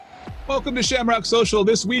Welcome to Shamrock Social.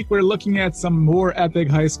 This week we're looking at some more epic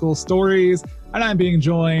high school stories, and I'm being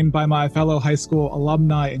joined by my fellow high school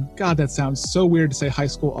alumni. And God, that sounds so weird to say high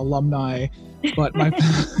school alumni, but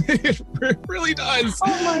it really does.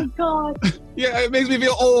 Oh my God. Yeah, it makes me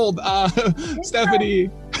feel old. Stephanie.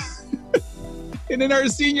 And in our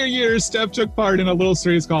senior year, Steph took part in a little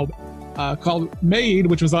series called Made,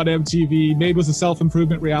 which was on MTV. Made was a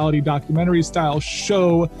self-improvement reality documentary style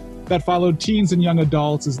show that followed teens and young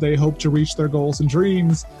adults as they hoped to reach their goals and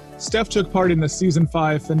dreams. Steph took part in the season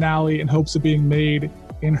 5 finale in hopes of being made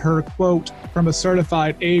in her, quote, from a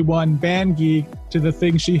certified A1 band geek to the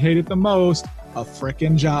thing she hated the most, a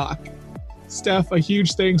frickin' jock. Steph, a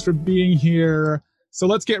huge thanks for being here. So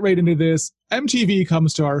let's get right into this. MTV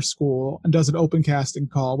comes to our school and does an open casting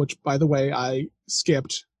call, which, by the way, I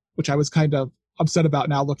skipped, which I was kind of upset about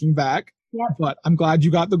now looking back. Yep. But I'm glad you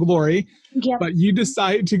got the glory. Yep. But you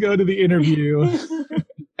decided to go to the interview.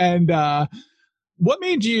 And what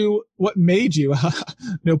made you,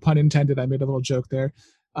 no pun intended, I made a little joke there.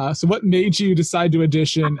 So what made you decide to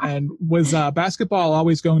audition, and was basketball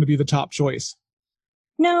always going to be the top choice?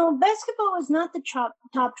 No, basketball was not the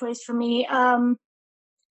top choice for me. I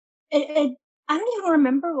don't even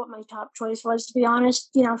remember what my top choice was, to be honest.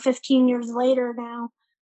 15 years later now.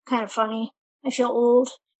 Kind of funny. I feel old.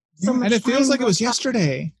 And it feels like it was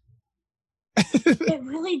yesterday. It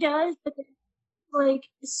really does, but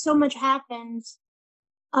so much happens.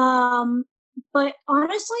 But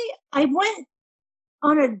honestly, I went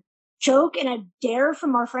on a joke and a dare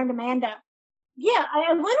from our friend Amanda. Yeah,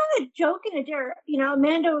 I went on a joke and a dare.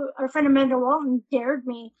 Our friend Amanda Walton dared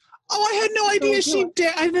me. Oh, I had no idea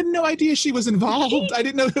I had no idea she was involved. I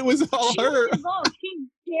didn't know it was all her. She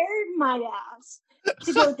dared my ass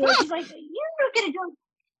to go there. She's like, "You're not gonna do it."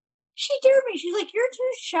 She dared me. She's like, "You're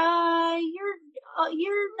too shy.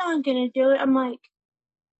 You're not gonna do it." I'm like,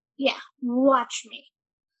 "Yeah, watch me."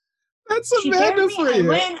 That's Amanda for you. I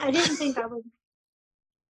went. I didn't think I would.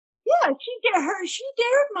 Yeah, she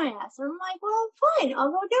dared my ass. I'm like, "Well, fine, I'll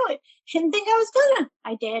go do it." She didn't think I was gonna.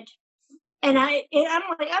 I did, and I'm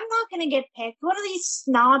like, I'm not gonna get picked. One of these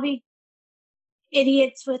snobby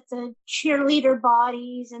idiots with the cheerleader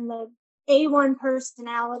bodies and the A1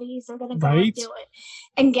 personalities are going to go and do it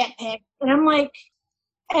and get picked. And I'm like,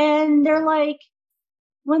 and they're like,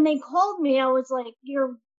 when they called me, I was like,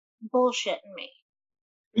 "You're bullshitting me."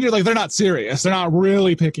 You're like, they're not serious. They're not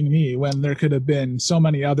really picking me, when there could have been so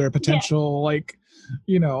many other potential,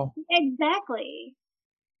 Exactly.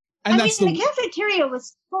 And the cafeteria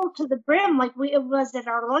was full to the brim like it was at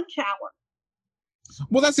our lunch hour.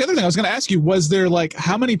 Well, that's the other thing I was going to ask you. Was there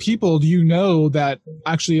how many people do you know that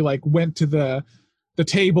actually went to the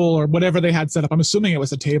table or whatever they had set up? I'm assuming it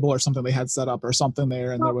was a table or something they had set up or something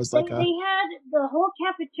there. And there was they had the whole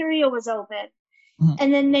cafeteria was open. Mm-hmm.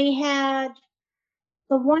 And then they had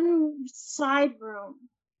the one side room,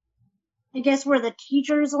 I guess where the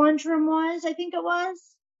teacher's lunchroom was, I think it was.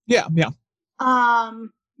 Yeah.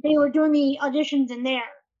 They were doing the auditions in there.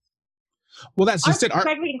 Well, that's just it. Our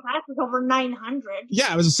graduating class was over 900. Yeah,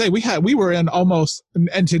 I was going to say we were in almost,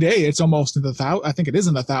 and today it's almost in the thousands. I think it is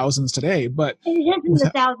in the thousands today, but it is in the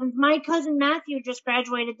thousands. My cousin Matthew just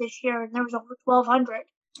graduated this year, and there was over 1,200.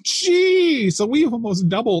 Gee, so we've almost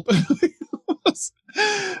doubled.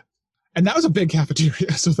 And that was a big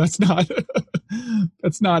cafeteria, so that's not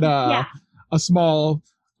a small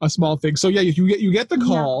thing. So yeah, you get the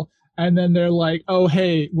call. Yeah. And then they're like, "Oh,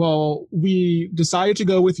 hey, well, we decided to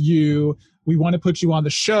go with you. We want to put you on the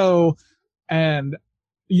show." And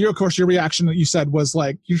of course, your reaction that you said was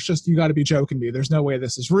like, you got to be joking me. There's no way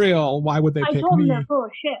this is real. Why would they pick me? I told them they're full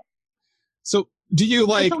of shit. So do you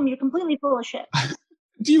I told them you're completely full of shit.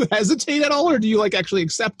 Do you hesitate at all, or do you actually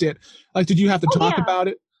accept it? Did you have to talk about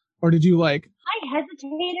it, or did you I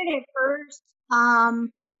hesitated at first,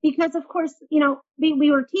 because of course, we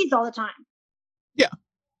were teased all the time. Yeah.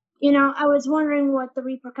 I was wondering what the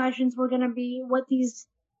repercussions were going to be, what these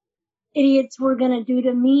idiots were going to do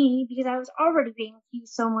to me, because I was already being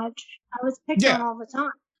teased so much. I was picked on all the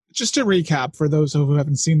time. Just to recap for those who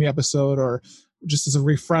haven't seen the episode, or just as a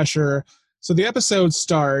refresher. So the episode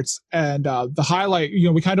starts, and the highlight,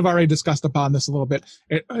 we kind of already discussed upon this a little bit.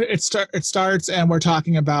 It starts, and we're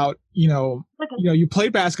talking about, you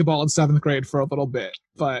played basketball in 7th grade for a little bit,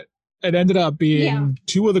 but it ended up being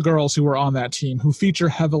two of the girls who were on that team who feature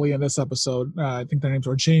heavily in this episode. I think their names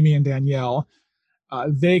were Jamie and Danielle.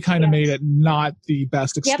 They kind of made it not the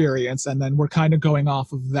best experience. And then we're kind of going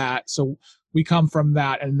off of that. So we come from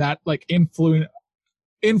that, and that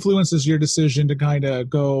influences your decision to kind of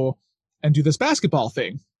go and do this basketball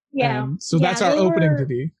thing. Yeah. And so that's our opening to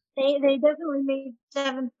be. They definitely made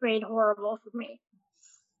 7th grade horrible for me.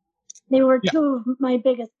 They were two of my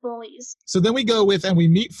biggest bullies. So then we go with and we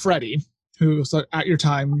meet Freddie, who's like,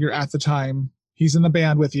 you're at the time. He's in the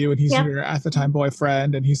band with you, and he's your at the time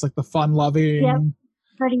boyfriend, and he's like the fun-loving. Yep.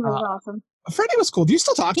 Freddie was awesome. Freddie was cool. Do you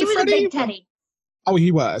still talk to Freddie? He was a big teddy. Oh,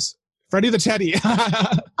 he was. Freddie the teddy. Off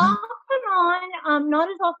and on, not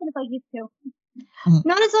as often as I used to. Mm-hmm.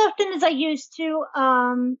 Not as often as I used to,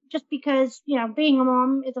 just because, being a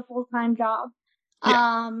mom is a full-time job.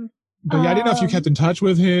 Yeah. But I didn't know if you kept in touch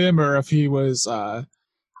with him or if he was... I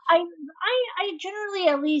generally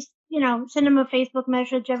at least, send him a Facebook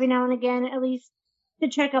message every now and again, at least to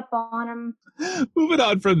check up on him. Moving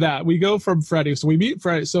on from that, we go from Freddie. So we meet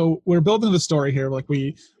Freddie. So we're building the story here. Like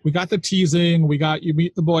we got the teasing, you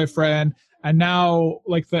meet the boyfriend, and now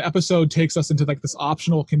like the episode takes us into like this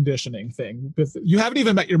optional conditioning thing. You haven't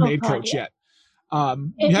even met your maid coach yet.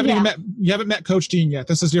 You haven't met Coach Dean yet.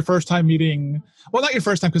 This is your first time meeting. Well, not your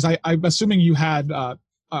first time, because I'm assuming you had a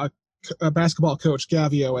basketball coach,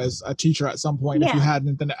 Gavio, as a teacher at some point. If you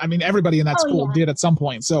hadn't, then everybody in that school did at some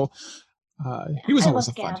point. So he was always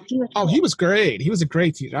a fun teacher. He was great. He was a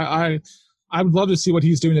great teacher. I would love to see what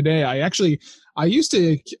he's doing today. I used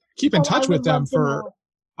to keep in touch with them for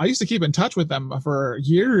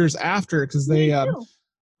years after, because they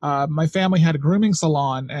my family had a grooming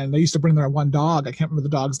salon, and they used to bring their one dog. I can't remember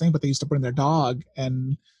the dog's name, but they used to bring their dog,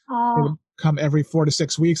 and they would come every 4 to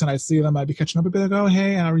 6 weeks, and I'd see them. I'd be catching up, and be like, "Oh,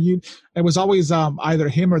 hey, how are you?" It was always either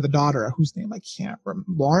him or the daughter, whose name I can't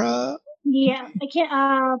remember. Laura? Yeah, I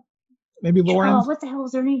can't. Maybe Lauren. Oh, what the hell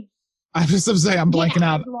is her name? I was going to say I'm blanking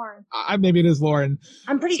out. Lauren. Maybe it is Lauren.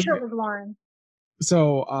 I'm pretty sure it was Lauren.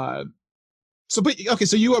 So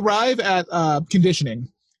you arrive at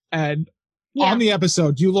conditioning, and on the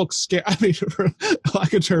episode, you look scared. For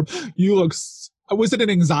lack of term, you look. Was it an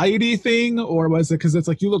anxiety thing, or was it because it's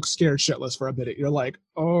like you look scared shitless for a minute? You're like,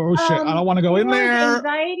 oh shit, I don't want to go in there.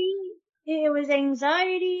 Anxiety. It was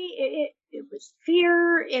anxiety. It was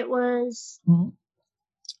fear. It was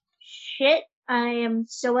shit. I am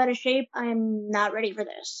so out of shape. I am not ready for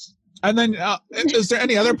this. And then, is there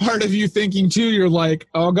any other part of you thinking too? You're like,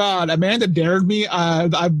 oh God, Amanda dared me.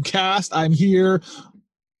 I'm cast. I'm here.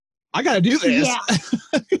 I got to do this.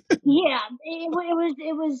 Yeah.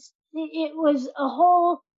 It was a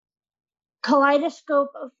whole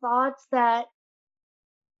kaleidoscope of thoughts that,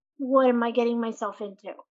 what am I getting myself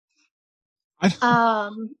into? It's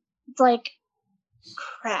like,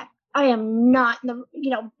 crap. I am not in the,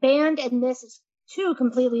 band and this is two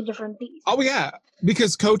completely different beasts. Oh yeah.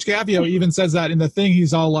 Because Coach Gavio even says that in the thing.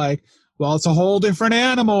 He's all like, well, it's a whole different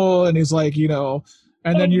animal. And he's like, and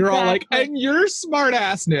then you're all like, and you're smart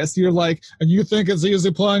assness. You're like, and you think it's easy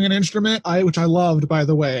playing an instrument? Which I loved, by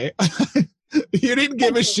the way. You didn't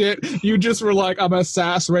give a shit. You just were like, I'm going to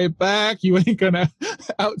sass right back. You ain't going to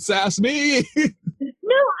out-sass me. No,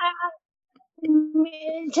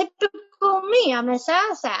 typical me. I'm a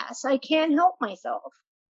sass ass. I can't help myself.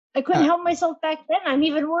 I couldn't help myself back then. I'm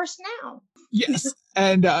even worse now. Yes.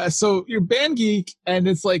 And so you're band geek, and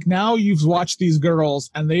it's like now you've watched these girls,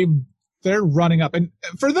 and they're running up. And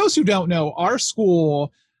for those who don't know, our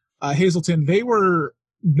school, Hazleton, they were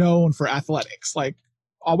known for athletics, like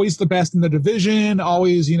always the best in the division,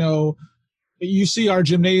 always, you see our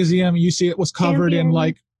gymnasium, you see it was covered in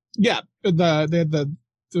the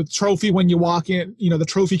trophy when you walk in, the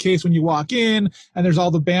trophy case when you walk in, and there's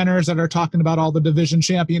all the banners that are talking about all the division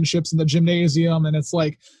championships in the gymnasium. And it's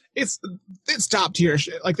like, it's top tier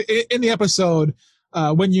shit. Like in the episode,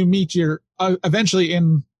 when you meet eventually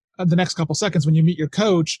in the next couple seconds, when you meet your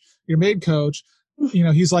coach, your maid coach,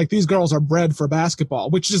 he's like, these girls are bred for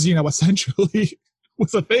basketball, which is, essentially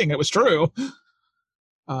was a thing. It was true.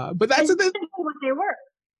 But that's what they were.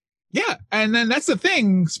 Yeah. And then that's the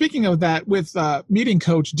thing. Speaking of that, with meeting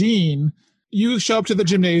Coach Dean, you show up to the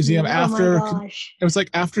gymnasium after, it was like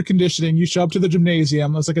after conditioning, you show up to the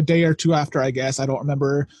gymnasium. It was like a day or two after, I guess. I don't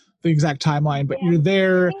remember the exact timeline, but you're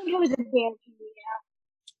there. I think it was a day or two,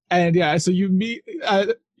 And so you meet,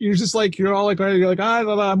 you're just like, you're all like, you're like,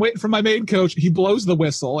 I'm waiting for my main coach. He blows the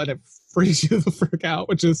whistle and it freaks you the frick out,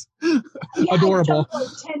 which is adorable. I jumped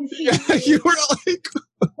like 10 feet. You were like,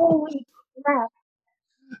 holy crap.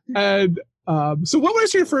 And so what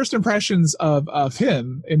was your first impressions of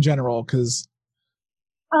him in general? Because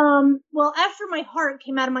well, after my heart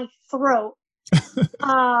came out of my throat, he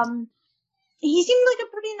seemed like a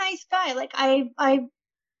pretty nice guy. Like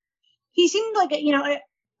he seemed like a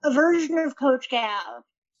version of Coach Gav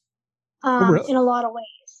really? In a lot of ways.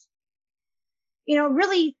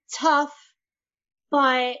 Really tough,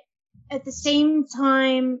 but at the same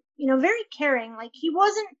time, very caring. Like he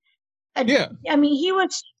wasn't he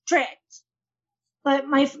was strict, But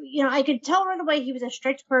I could tell right away he was a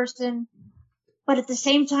strict person, but at the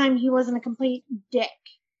same time, he wasn't a complete dick.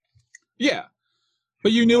 Yeah.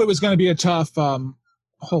 But you knew it was going to be a tough, I knew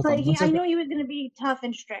he was going to be tough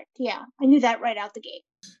and strict. Yeah. I knew that right out the gate.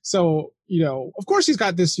 So, of course he's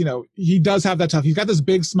got this, he does have that tough. He's got this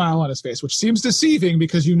big smile on his face, which seems deceiving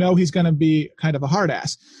because he's going to be kind of a hard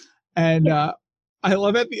ass. And I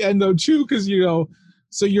love at the end though too, because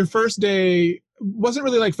so your first day wasn't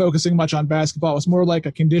really like focusing much on basketball. It was more like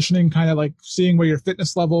a conditioning, kind of like seeing where your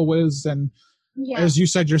fitness level was. And as you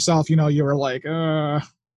said yourself, you were like,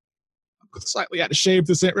 slightly out of shape.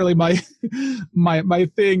 This isn't really my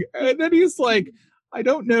thing. And then he's like, I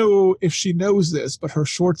don't know if she knows this, but her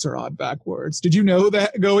shorts are on backwards. Did you know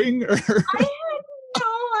that going? Or? I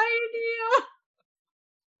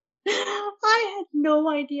had no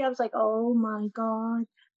idea. I was like, oh my God.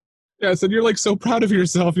 Yes, and you're like so proud of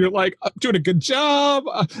yourself. You're like, I'm doing a good job.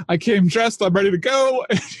 I came dressed. I'm ready to go.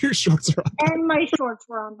 And your shorts are on. And my shorts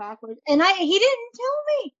were on backwards. And he didn't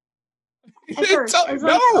tell me.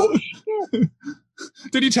 No. Oh,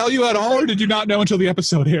 did he tell you at all, or did you not know until the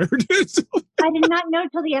episode aired? I did not know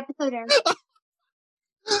until the episode aired.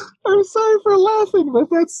 I'm sorry for laughing, but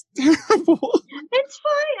that's terrible. It's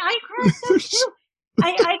fine. I cracked up too.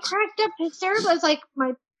 I cracked up hysterically. I was like,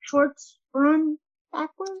 my shorts run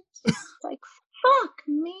backwards. It's like, fuck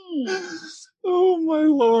me. Oh my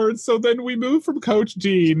Lord. So then we move from Coach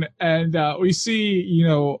Dean, and we see,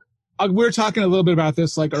 we were talking a little bit about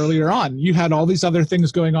this like earlier on. You had all these other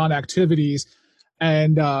things going on, activities.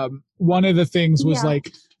 And one of the things was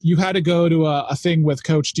like you had to go to a thing with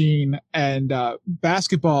Coach Dean, and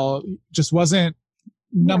basketball just wasn't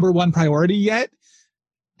number one priority yet.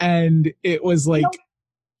 And it was like,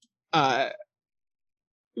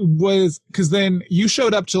 because then you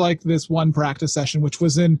showed up to like this one practice session, which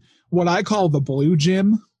was in what I call the blue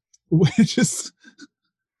gym, which is.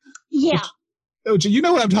 Yeah. Which, you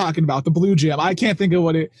know what I'm talking about, the blue gym. I can't think of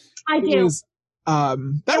what it was. That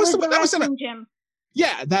was the gym.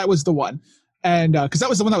 Yeah, that was the one. And because that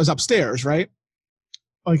was the one that was upstairs, right?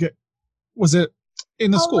 Like was it in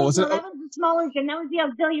the school? That was the smaller gym. That was the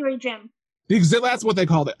auxiliary gym. That's what they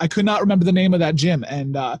called it. I could not remember the name of that gym.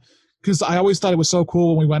 And because I always thought it was so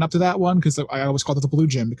cool when we went up to that one, because I always called it the blue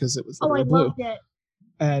gym because it was blue. Loved it.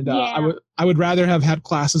 And I would rather have had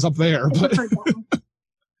classes up there. But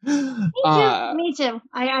Me too.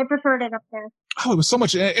 I preferred it up there. Oh, it was so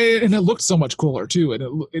much, and it looked so much cooler too.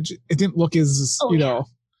 And it didn't look as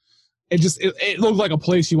it looked like a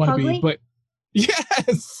place you want to be. But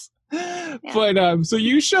yes, but so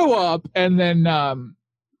you show up, and then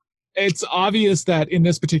it's obvious that in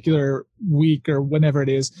this particular week or whenever it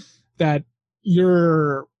is that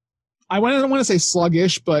you're, I don't want to say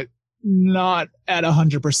sluggish, but not at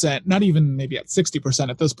 100%, not even maybe at 60%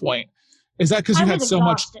 at this point. Is that because you had so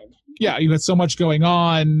much? Yeah, you had so much going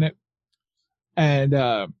on, and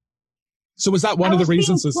so was that one of the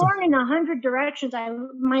reasons? I was being torn in 100 directions.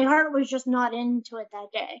 My heart was just not into it that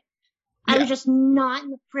day. I was just not in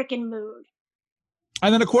the freaking mood.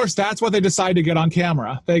 And then, of course, that's what they decide to get on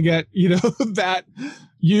camera. They get, that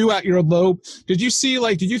you at your low. Did you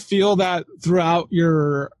feel that throughout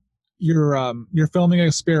your filming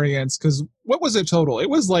experience? Because what was it total? It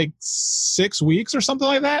was like 6 weeks or something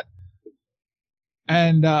like that.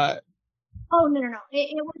 And no.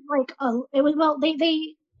 It was like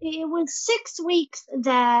it was 6 weeks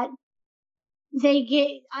that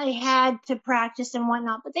I had to practice and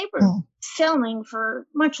whatnot, but they were filming for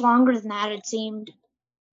much longer than that, it seemed.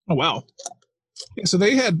 Oh wow! Yeah, so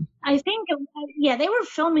they had. I think they were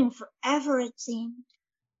filming forever, it seemed.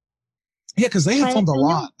 Yeah, because they had filmed a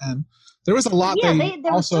lot, and there was a lot. Yeah,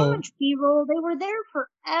 there was so much B-roll. They were there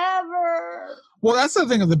forever. Well, that's the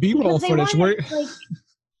thing of the B-roll footage.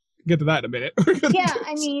 Get to that in a minute. Yeah,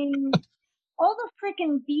 I mean, all the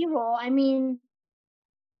freaking B-roll. I mean,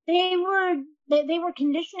 they were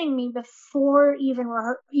conditioning me before even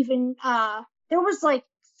there was like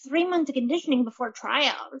 3 months of conditioning before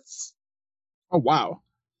tryouts. Oh wow.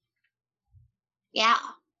 Yeah.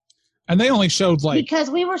 And they only showed because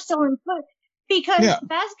we were still in foot. Because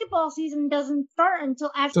basketball season doesn't start until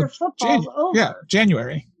after football's over. Yeah,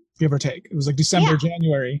 January, give or take. It was like December,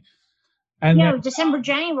 January. And December,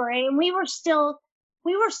 January, and we were still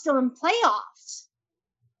in playoffs.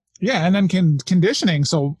 Yeah, and then conditioning.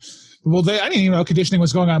 So, I didn't even know conditioning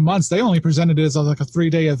was going on months. They only presented it as like a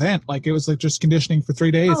 3-day event. Like it was like just conditioning for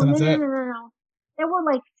 3 days, and that's it. No. There were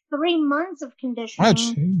like 3 months of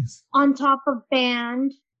conditioning on top of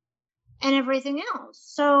band and everything else.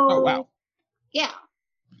 So, oh wow. Yeah.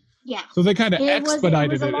 So they kind of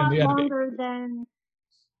expedited it in the editing.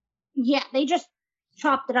 They just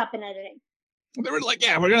chopped it up in editing. They were like,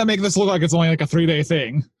 yeah, we're going to make this look like it's only like a 3-day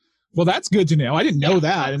thing. Well, that's good to know. I didn't know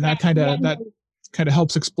that. And that kind of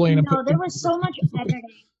helps explain. No, there was so much editing.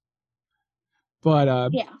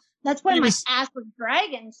 But yeah, that's why my ass was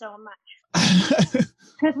dragging so much.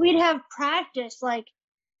 Because we'd have practice like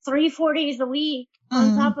 3-4 days a week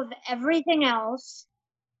on top of everything else.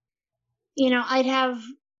 We'd have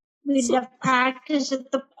practice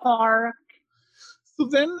at the park. So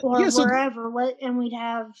then, or wherever, and we'd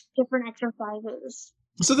have different exercises.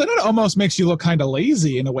 So then it almost makes you look kind of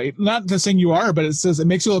lazy in a way. Not the saying you are, but it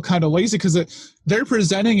makes you look kind of lazy because they're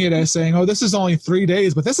presenting it as saying, oh, this is only 3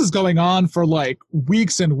 days, but this is going on for like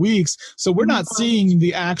weeks and weeks. So we're not seeing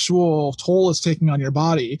the actual toll it's taking on your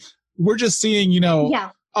body. We're just seeing,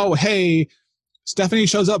 oh, hey, Stephanie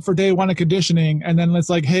shows up for day 1 of conditioning. And then it's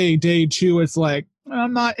like, hey, day 2, it's like,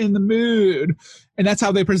 I'm not in the mood. And that's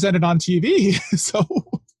how they present it on TV. So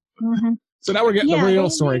so now we're getting the real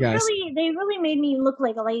story, guys. They really made me look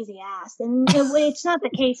like a lazy ass. And it's not the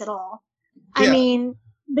case at all. I mean,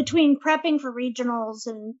 between prepping for regionals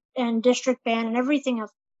and district band and everything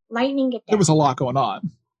else, lightning it down. There was a lot going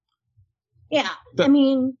on. Yeah. I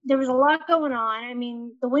mean, there was a lot going on. I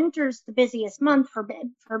mean, the winter's the busiest month for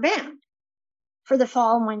band. For the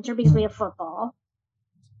fall and winter because we have football.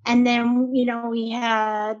 And then, we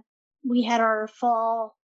had our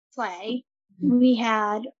fall play. We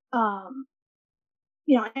had,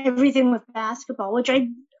 everything with basketball, which I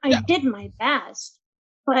did my best,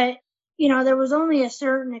 but, there was only a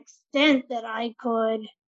certain extent that I could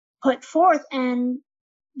put forth, and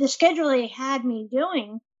the schedule they had me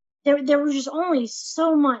doing, there was just only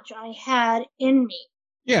so much I had in me.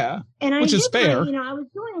 Yeah. And which is fair. I was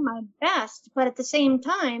doing my best, but at the same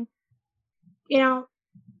time,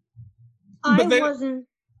 wasn't.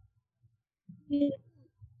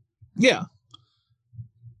 Yeah.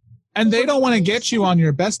 And they don't want to get you on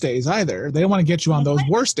your best days either. They don't want to get you on those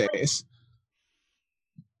worst days.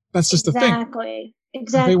 That's just the thing.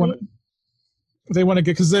 Exactly. They want to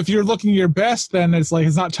get, because if you're looking your best, then it's like,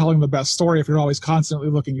 it's not telling the best story if you're always constantly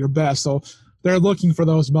looking your best. So they're looking for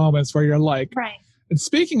those moments where you're like, right. And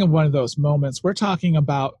speaking of one of those moments, we're talking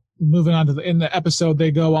about moving on to in the episode, they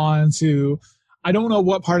go on to, I don't know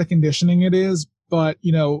what part of conditioning it is, but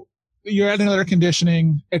you're at another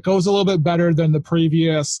conditioning. It goes a little bit better than the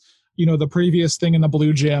previous thing in the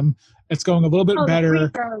blue gym. It's going a little bit better.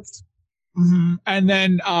 And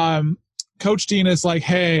then Coach Dean is like,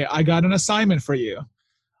 hey, I got an assignment for you.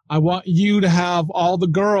 I want you to have all the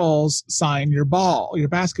girls sign your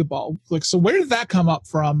basketball. Like, so where did that come up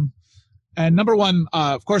from? And number one,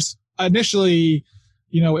 of course, initially,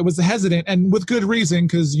 it was hesitant, and with good reason,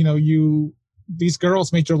 because, these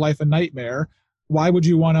girls made your life a nightmare. Why would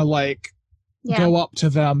you want to go up to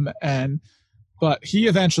them? But he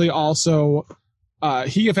eventually also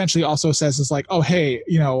says, is like, oh, hey,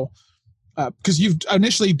 because you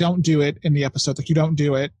initially don't do it in the episode, like you don't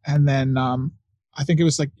do it. And then I think it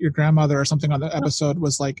was like your grandmother or something on the episode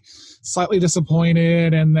was like slightly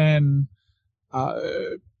disappointed. And then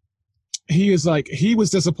he was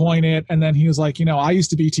disappointed. And then he was like, I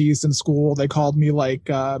used to be teased in school. They called me like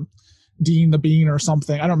Dean the Bean or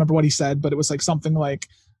something. I don't remember what he said, but it was like something like,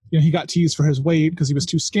 he got teased for his weight because he was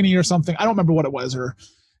too skinny or something. I don't remember what it was, or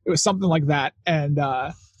it was something like that. And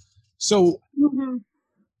so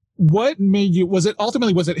what made you, was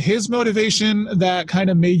it his motivation that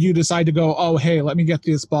kind of made you decide to go, oh, hey, let me get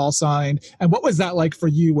this ball signed? And what was that like for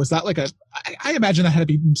you? Was that like I imagine that had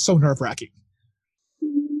to be so nerve-wracking.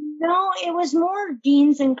 No, it was more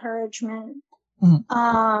Dean's encouragement.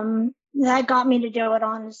 That got me to do it,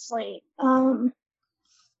 honestly.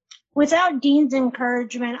 Without Dean's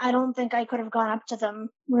encouragement, I don't think I could have gone up to them,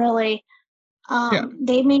 really.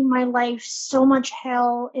 They made my life so much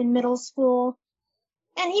hell in middle school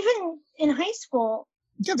and even in high school.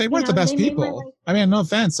 Yeah, they weren't the best people. I mean, no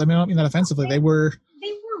offense. I mean, I don't mean that offensively. They were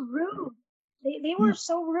rude. They were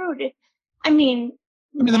so rude. I mean,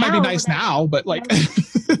 they might be nice now, but like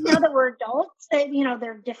now that we're adults,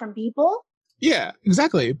 they're different people. Yeah,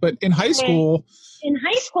 exactly. But in high school,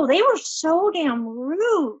 they were so damn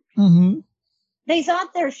rude. They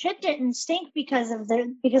thought their shit didn't stink because of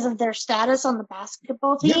their status on the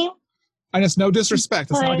basketball team. Yeah. And it's no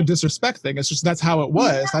disrespect. It's not like a disrespect thing. It's just that's how it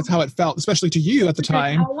was. Yeah. That's how it felt, especially to you at the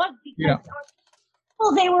time.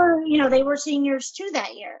 Well, they were seniors too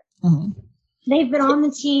that year. They've been on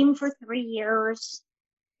the team for 3 years.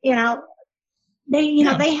 They had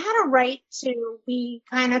a right to be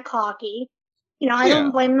kind of cocky. I don't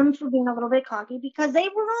blame them for being a little bit cocky because they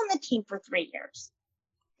were on the team for 3 years.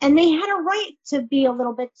 And they had a right to be a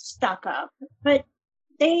little bit stuck up. But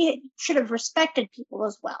they should have respected people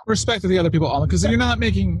as well. Respect to the other people on, because you're not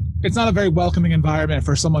making, it's not a very welcoming environment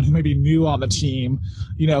for someone who may be new on the team,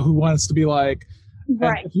 you know, who wants to be like,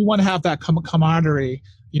 Right. if you want to have that camaraderie,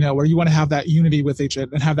 you know, where you want to have that unity with each other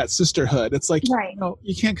and have that sisterhood, it's like, Right. you know,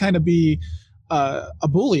 you can't kind of be a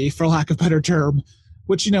bully, for lack of a better term,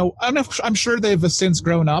 which, you know, I'm sure they've since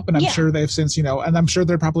grown up, and I'm sure they've since, you know, and I'm sure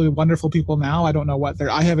they're probably wonderful people now. I don't know what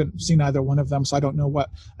I haven't seen either one of them, so I don't know what,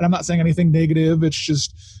 and I'm not saying anything negative. It's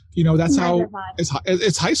just, you know, that's how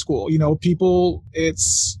it's high school, you know, people,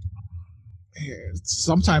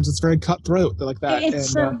 sometimes it's very cutthroat like that.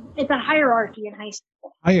 It's a hierarchy in high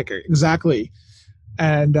school. I agree. Exactly.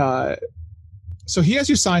 And so he has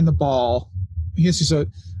you sign the ball.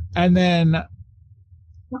 And then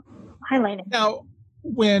highlighting. Now,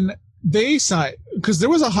 when they sign, because there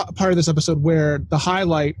was a part of this episode where the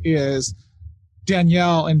highlight is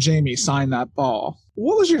Danielle and Jamie sign that ball.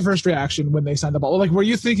 What was your first reaction when they signed the ball? Like, were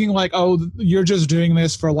you thinking like, oh, you're just doing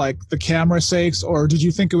this for like the camera's sakes, or did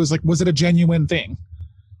you think it was like, was it a genuine thing?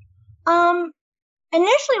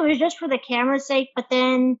 Initially it was just for the camera's sake, but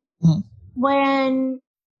then when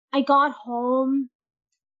I got home,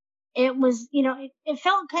 it was, you know, it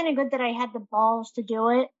felt kind of good that I had the balls to do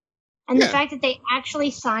it. And the fact that they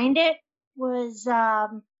actually signed it was,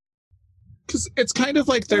 because it's kind of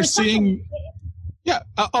like they're seeing,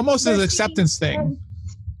 almost an acceptance thing.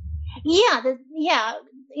 Yeah.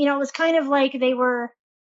 You know, it was kind of like they were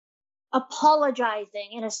apologizing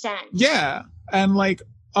in a sense. Yeah. And like,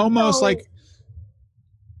 almost like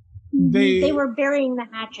they were burying the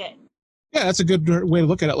hatchet. Yeah, that's a good way to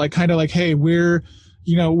look at it. Like, kind of like, hey, we're,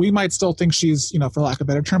 you know, we might still think she's, you know, for lack of a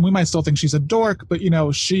better term, we might still think she's a dork, but, you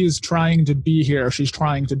know, she's trying to be here. She's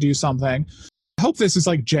trying to do something. I hope this is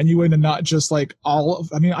like genuine and not just like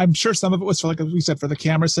I mean, I'm sure some of it was for, like we said, for the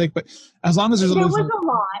camera's sake, but as long as there was a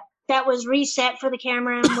lot that was reset for the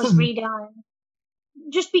camera and was redone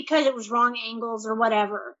just because it was wrong angles or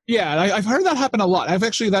whatever. Yeah, I've heard that happen a lot.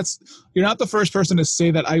 You're not the first person to say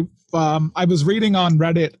that. I was reading on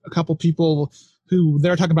Reddit a couple people who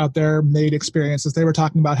they're talking about their made experiences. They were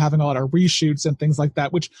talking about having a lot of reshoots and things like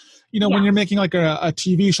that, which, you know, when you're making like a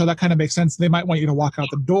TV show, that kind of makes sense. They might want you to walk out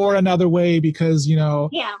the door another way because, you know,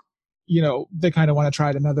 they kind of want to try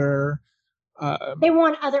it another. They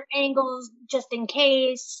want other angles just in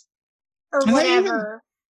case or whatever.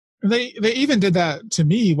 They even did that to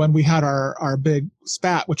me when we had our big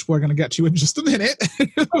spat, which we're going to get to in just a minute.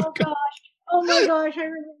 Oh gosh. Oh my gosh.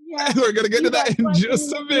 We're going to get to that in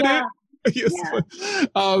just a minute. Yeah. Yes,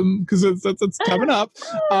 because it's coming up.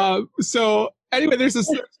 So anyway, there's this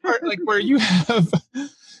part like where you have.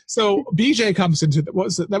 So BJ comes into that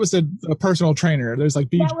was the personal trainer. There's like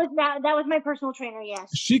BJ. That was my personal trainer.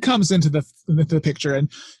 Yes. She comes into the picture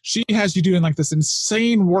and she has you doing like this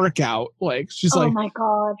insane workout. Like she's like, oh my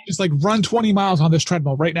god, just like run 20 miles on this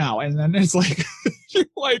treadmill right now, and then it's like you're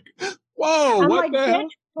like, whoa, I'm what like, the hell?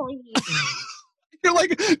 You're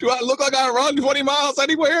like, do I look like I run 20 miles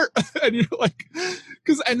anywhere? And you're like,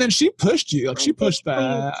 and then she pushed you. Like she pushed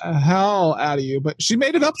the hell out of you, but she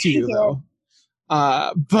made it up to you though.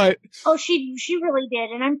 But she really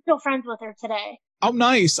did, and I'm still friends with her today. Oh,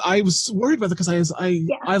 nice. I was worried about it because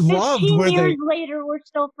I loved where years later we're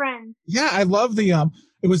still friends. Yeah, I love the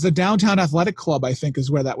it was the Downtown Athletic Club, I think,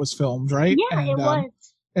 is where that was filmed, right? Yeah, it was.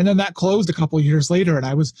 And then that closed a couple of years later, and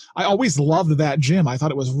I always loved that gym. I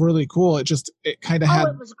thought it was really cool. It kind of had.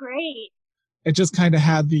 Oh, it was great. It just kind of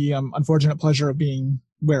had the unfortunate pleasure of being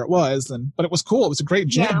where it was, but it was cool. It was a great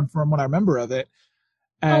gym from what I remember of it.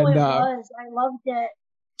 And, it was. I loved it.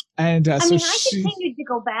 And I continued to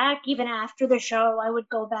go back even after the show. I would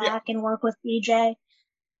go back and work with BJ.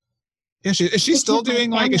 Yeah, is she still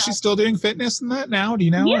doing fitness and that now? Do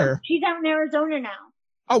you know? Yeah, she's out in Arizona now.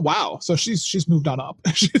 Oh wow! So she's moved on up.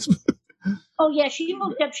 Oh yeah, she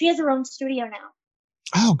moved up. She has her own studio now.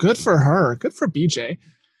 Oh, good for her. Good for BJ.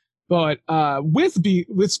 But with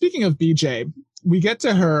speaking of BJ, we get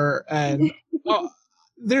to her and not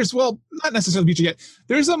necessarily BJ yet.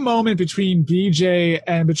 There's a moment between BJ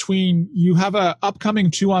and between you have a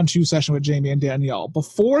upcoming 2-on-2 session with Jamie and Danielle.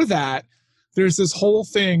 Before that, there's this whole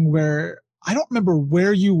thing where I don't remember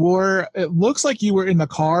where you were. It looks like you were in the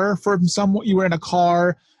car you were in a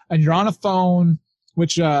car and you're on a phone,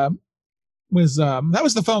 which that was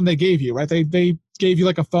the phone they gave you, right? They gave you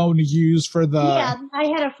like a phone to use for the. Yeah, I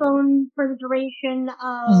had a phone for the duration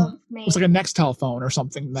of May. It was like a Nextel phone or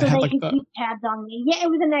something. That had like keep tabs on me. Yeah, it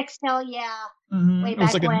was a Nextel. Yeah, way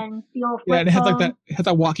back like when the old and it had like that. It had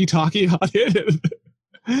that walkie-talkie on it.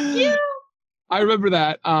 Yeah. I remember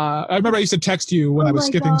that. I remember I used to text you when I was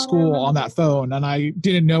skipping school on that phone, and I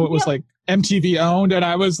didn't know it was like MTV owned, and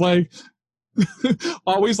I was like,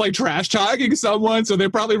 always like trash talking someone, so they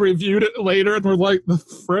probably reviewed it later and were like, "The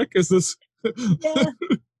frick is this?" Yeah.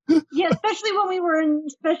 Yeah, especially when we were in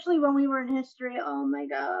history. Oh my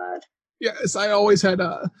god. Yes, I always had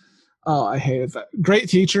I hated that. Great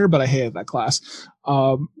teacher, but I hated that class.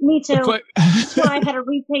 Me too. But that's why I had to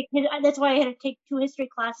retake. That's why I had to take 2 history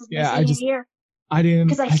classes my senior year. I didn't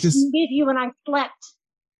because I hated you when I slept.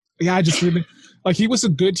 Yeah, I just really like he was a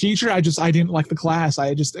good teacher. I didn't like the class.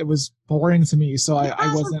 It was boring to me. So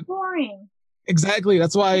I wasn't boring. Exactly.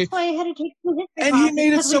 That's why I had to take 2 history and classes. He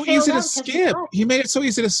made it so easy to skip. He made it so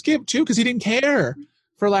easy to skip too, because he didn't care,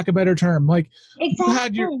 for lack of a better term. Like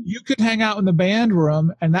exactly. you could hang out in the band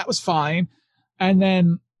room and that was fine. And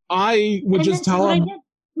then I would just tell him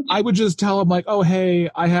like, oh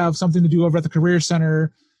hey, I have something to do over at the Career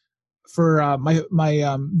Center for my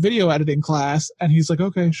video editing class, and he's like,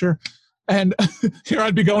 okay, sure. And here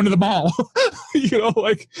I'd be going to the mall.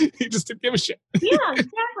 Like he just didn't give a shit. Yeah,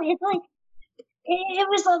 exactly. It's like it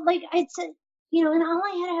was like I'd said, and all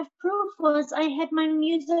I had to have proof was I had my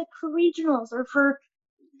music for regionals or for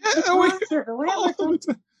the concert or whatever. Like, what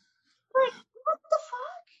the fuck?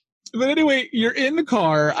 But anyway, you're in the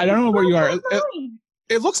car. I don't know where you are.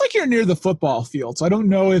 It looks like you're near the football field. So I don't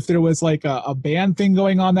know if there was like a band thing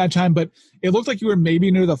going on that time, but it looked like you were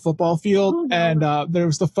maybe near the football field, and there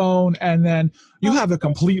was the phone, and then you have a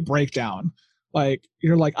complete breakdown. Like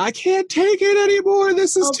you're like, I can't take it anymore.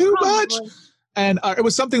 This is too much. And it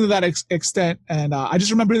was something to that extent. And I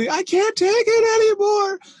just remember I can't take it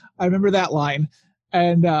anymore. I remember that line.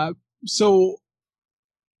 And so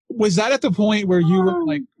was that at the point where you were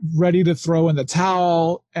like ready to throw in the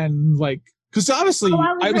towel and like, because obviously,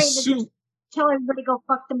 I assume tell everybody to go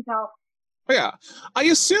fuck themselves. Yeah, I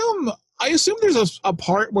assume there's a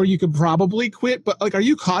part where you could probably quit, but like, are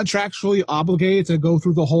you contractually obligated to go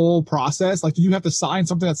through the whole process? Like, do you have to sign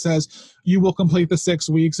something that says you will complete the 6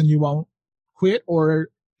 weeks and you won't quit, or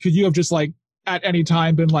could you have just like at any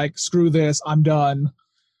time been like, screw this, I'm done,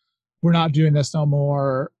 we're not doing this no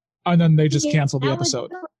more, and then they just cancel the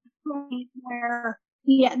episode?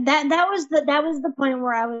 Yeah, that was the point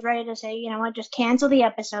where I was ready to say, you know what, just cancel the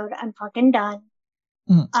episode. I'm fucking done.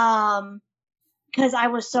 Because I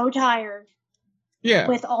was so tired. Yeah.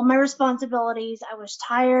 With all my responsibilities, I was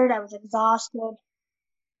tired. I was exhausted.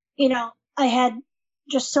 I had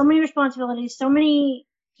just so many responsibilities, so many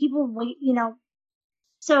people wait.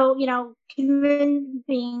 So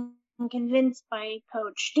being convinced by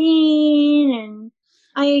Coach Dean, and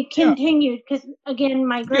I continued because, again,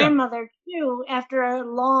 my grandmother, too, after a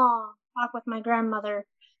long talk with my grandmother,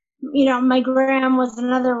 my gram was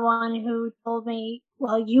another one who told me,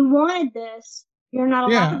 well, you wanted this. You're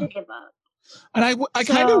not allowed to give up. And I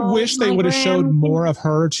kind of wish they would have showed more of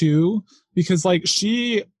her, too, because, like,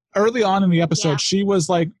 she, early on in the episode, she was,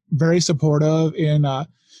 like, very supportive in,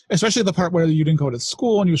 especially the part where you didn't go to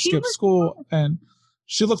school and you skipped school, and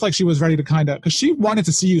she looked like she was ready to kind of, because she wanted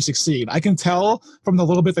to see you succeed. I can tell from the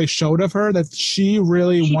little bit they showed of her that she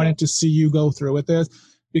really wanted to see you go through with this,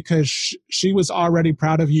 because she was already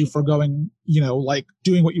proud of you for going, like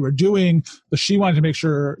doing what you were doing, but she wanted to make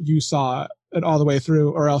sure you saw it all the way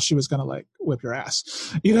through, or else she was going to like whip your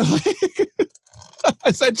ass,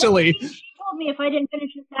 essentially. She told me if I didn't finish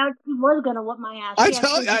this out, she was going to whip my ass. I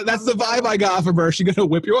tell you, that's the vibe I got from her. She's going to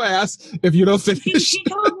whip your ass if you don't finish. She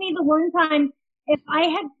told me the one time,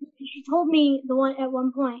 she told me at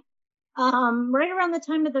one point, right around the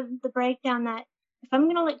time of the breakdown, that if I'm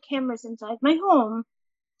going to let cameras inside my home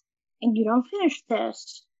and you don't finish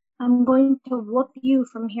this, I'm going to whoop you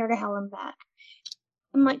from here to hell and back.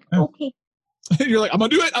 I'm like, okay. You're like, I'm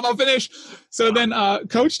going to do it. I'm going to finish. So then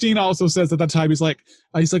Coach Dean also says at that time, he's like,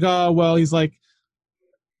 oh, well, he's like,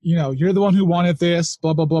 you're the one who wanted this,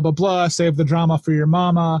 blah, blah, blah, blah, blah, save the drama for your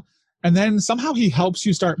mama. And then somehow he helps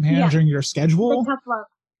you start managing your schedule. The tough love.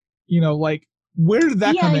 Like, where did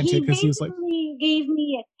that come into? Because he gave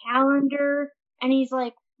me a calendar, and he's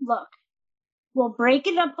like, look, we'll break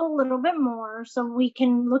it up a little bit more so we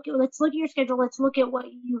can let's look at your schedule. Let's look at what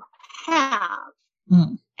you have.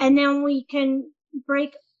 And then we can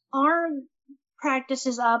break our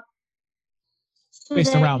practices up so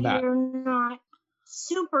based that around that you're not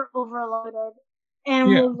super overloaded, and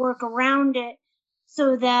we'll work around it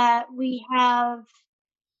so that you're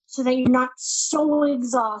not so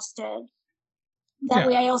exhausted. That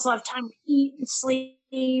way I also have time to eat and sleep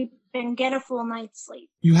and get a full night's sleep.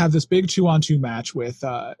 You have this big 2-on-2 match with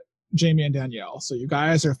Jamie and Danielle. So you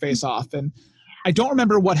guys are face off, and I don't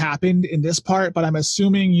remember what happened in this part, but I'm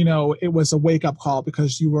assuming, it was a wake up call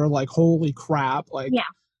because you were like, holy crap. Like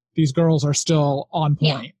these girls are still on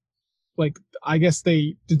point. Like, I guess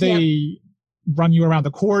they run you around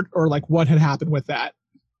the court, or like what had happened with that?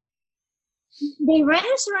 They ran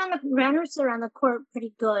us around the court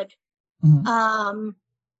pretty good. Mm-hmm.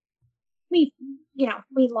 We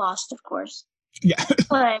lost, of course. Yeah.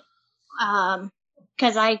 But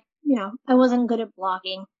because I wasn't good at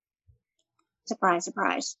blocking. Surprise,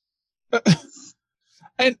 surprise.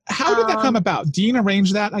 And how did that come about? Dean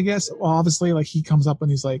arranged that, I guess. Well, obviously, like he comes up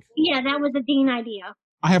and he's like, "Yeah, that was a Dean idea.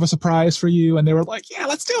 I have a surprise for you," and they were like, "Yeah,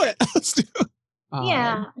 let's do it. Let's do it."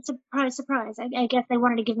 Yeah, surprise. I guess they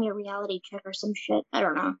wanted to give me a reality check or some shit. I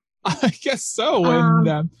don't know. I guess so.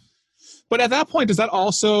 And but at that point, does that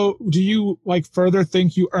also, do you like further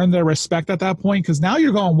think you earn their respect at that point? Because now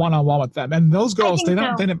you're going one-on-one with them, and those girls, they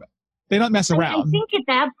don't mess around. I think at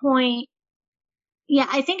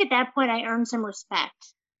that point, I earned some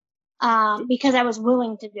respect because I was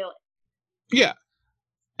willing to do it. Yeah.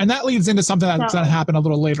 And that leads into something that's going to happen a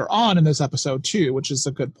little later on in this episode too, which is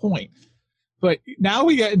a good point. But now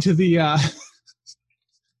we get into the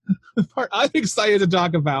part I'm excited to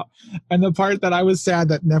talk about, and the part that I was sad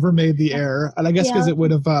that never made the air. And I guess because it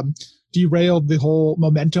would have derailed the whole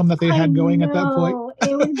momentum that they had going at that point.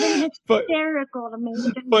 It would have been hysterical to me.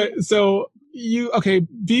 But so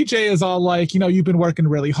BJ is all like, you've been working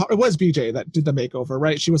really hard. It was BJ that did the makeover,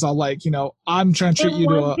 right? She was all like, I'm trying to treat you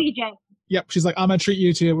to BJ. Yep. She's like, I'm going to treat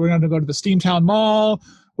you to, we're going to go to the Steamtown Mall.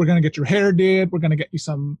 We're going to get your hair did. We're going to get you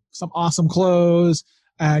some awesome clothes,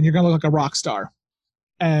 and you're going to look like a rock star.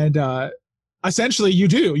 And essentially you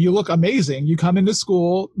do. You look amazing. You come into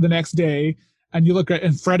school the next day and you look great.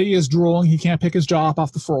 And Freddie is drooling. He can't pick his jaw up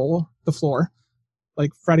off the floor.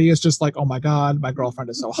 Like Freddie is just like, oh my God, my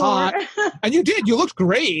girlfriend is so hot. And you looked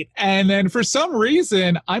great. And then for some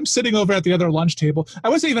reason, I'm sitting over at the other lunch table. I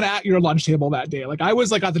wasn't even at your lunch table that day. Like I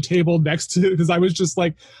was like at the table next to, because I was just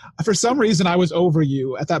like, for some reason I was over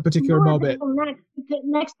you at that particular moment.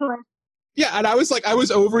 Next to her. Yeah, and I was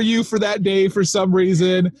over you for that day for some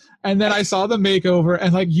reason, and then I saw the makeover,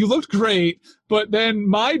 and like you looked great, but then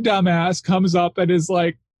my dumbass comes up and is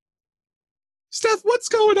like, "Steph, what's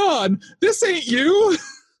going on? This ain't you.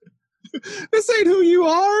 This ain't who you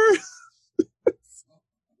are."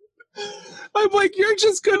 I'm like, "You're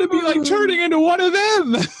just gonna be like turning into one of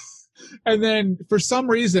them," and then for some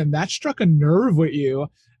reason that struck a nerve with you,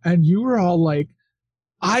 and you were all like,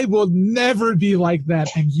 I will never be like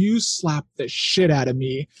that. And you slapped the shit out of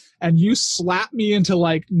me. And you slapped me into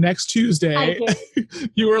like next Tuesday.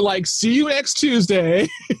 You were like, see you next Tuesday.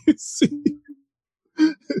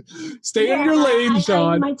 Stay in your lane,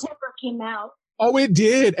 Sean. My temper came out. Oh, it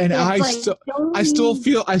did. And I think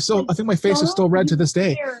my face is still red to this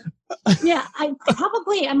day. Yeah, I'm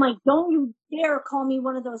like, don't you dare call me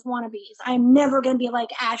one of those wannabes. I'm never going to be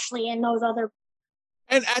like Ashley and those other.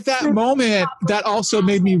 And at that moment, that also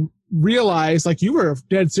made me realize, like, you were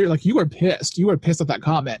dead serious. Like, you were pissed. You were pissed at that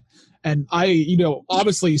comment. And I,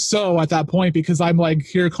 obviously so at that point, because I'm like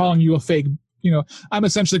here calling you a fake, I'm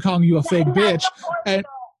essentially calling you a fake bitch.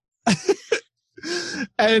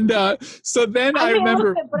 And so then I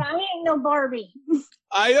remember. But I ain't no Barbie.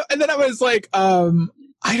 And then I was like,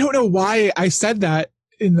 I don't know why I said that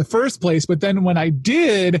in the first place. But then when I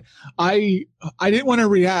did, I didn't want to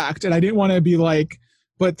react, and I didn't want to be like,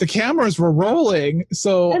 but the cameras were rolling.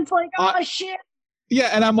 So it's like, oh shit.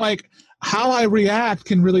 Yeah. And I'm like, how I react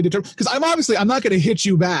can really determine, because I'm not going to hit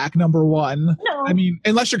you back. Number one. No. I mean,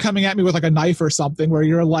 unless you're coming at me with like a knife or something where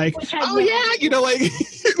you're like, oh yeah,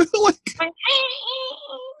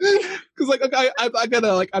 because like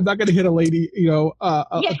I'm not gonna hit a lady,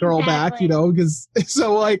 a girl back, because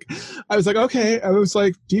so like I was like, okay, I was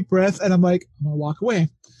like, deep breath, and I'm like, I'm gonna walk away,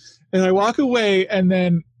 and I walk away, and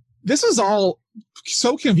then this was all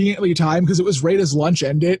so conveniently timed because it was right as lunch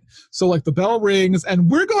ended, so like the bell rings and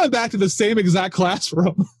we're going back to the same exact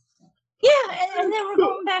classroom. Yeah, and then we're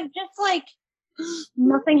going back just like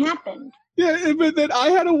nothing happened. Yeah, but then I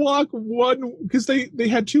had to walk one, because they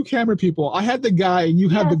had two camera people. I had the guy, and you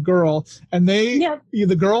had the girl, and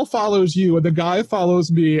the girl follows you, and the guy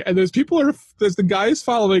follows me, and there's the guys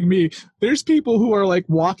following me. There's people who are like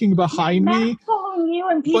walking behind me. Following you,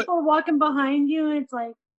 and people walking behind you, and it's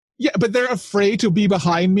like. Yeah, but they're afraid to be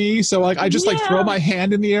behind me, so like I just like throw my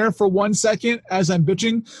hand in the air for 1 second as I'm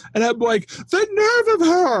bitching, and I'm like, the nerve of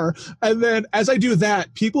her! And then as I do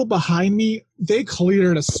that, people behind me, they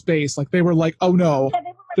cleared a space. Like they were like, oh no. Yeah,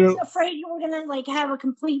 they were afraid you were gonna like have a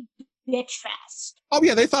complete bitch fest. Oh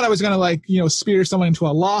yeah, they thought I was gonna like, spear someone into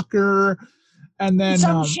a locker, and then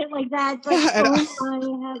some shit like that. Like, yeah,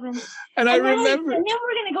 and I remember, and then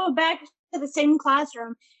we're gonna go back to the same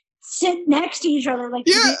classroom, sit next to each other like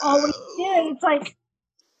we always did. It's like,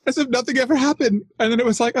 as if nothing ever happened. And then it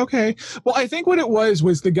was like, okay. Well, I think what it was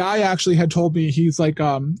the guy actually had told me, he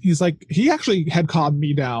actually had calmed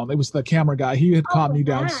me down. It was the camera guy. He had calmed me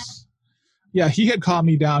down. Yeah, he had calmed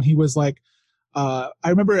me down. He was like, I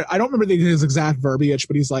don't remember his exact verbiage,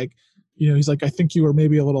 but he's like, I think you were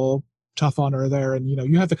maybe a little tough on her there. And,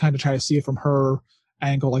 you have to kind of try to see it from her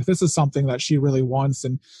angle. Like, this is something that she really wants,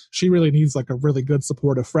 and she really needs like a really good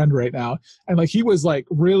supportive friend right now. And like, he was like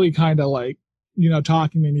really kind of like,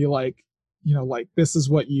 talking to me like, like, this is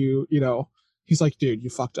what he's like, dude, you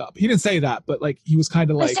fucked up. He didn't say that, but like, he was kind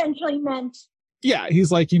of like, essentially meant, yeah,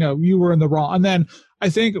 he's like, you were in the wrong. And then I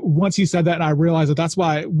think once he said that, and I realized that's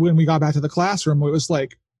why when we got back to the classroom, it was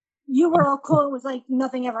like, you were all cool. It was like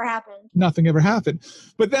nothing ever happened. Nothing ever happened.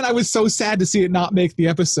 But then I was so sad to see it not make the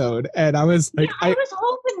episode. And I was like, I was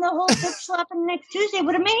hoping the whole bitch slapping next Tuesday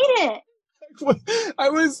would have made it. I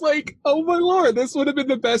was like, oh my Lord, this would have been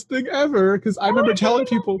the best thing ever. Because I remember telling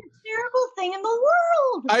people, the most terrible thing in the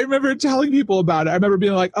world. I remember telling people about it. I remember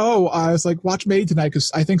being like, oh, I was like, watch Maid tonight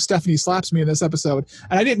because I think Stephanie slaps me in this episode.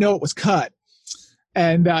 And I didn't know it was cut.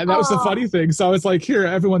 And that was the funny thing. So I was like, here,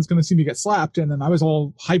 everyone's going to see me get slapped. And then I was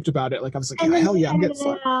all hyped about it. Like, I was like, yeah, hell yeah, I'm getting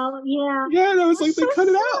slapped. Yeah. Yeah, and I was like, they cut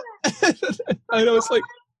it out. And I was like,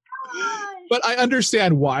 but I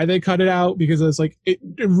understand why they cut it out, because it's like, it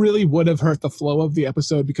really would have hurt the flow of the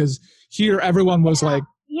episode, because here everyone was like,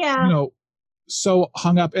 so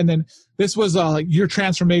hung up. And then this was like your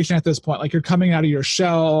transformation at this point. Like, you're coming out of your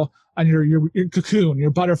shell and your cocoon,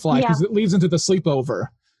 your butterfly, because it leads into the sleepover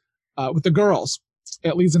with the girls.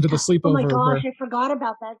 It leads into the sleepover. Oh my gosh, I forgot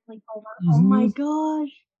about that sleepover. Mm-hmm. Oh my gosh.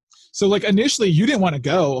 So like, initially you didn't want to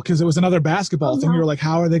go because it was another basketball thing. You were like,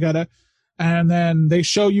 how are they gonna? And then they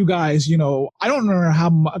show you guys, I don't know how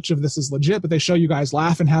much of this is legit, but they show you guys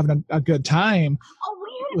laughing, having a good time. Oh,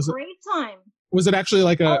 we had a great time. Was it actually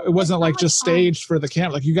like it wasn't like just staged for the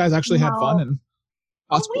camera? Like, you guys actually had fun? And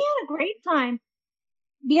we had a great time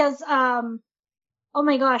because, oh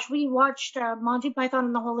my gosh, we watched Monty Python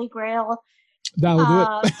and the Holy Grail. That will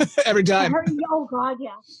do it every time. Oh God,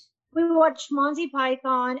 yeah. We watched Monty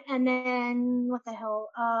Python, and then what the hell?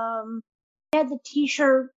 We had the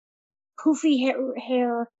T-shirt, poofy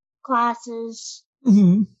hair classes.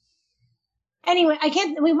 Mm-hmm. Anyway,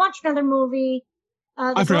 we watched another movie.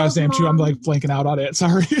 I forgot his name too. I'm like blanking out on it.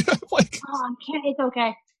 Sorry. Like, I can't. It's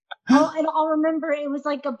okay. I'll remember. It was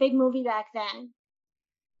like a big movie back then.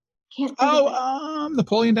 Can't.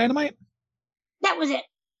 Napoleon Dynamite. That was it.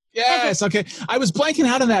 Yes. Okay. I was blanking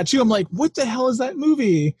out on that too. I'm like, what the hell is that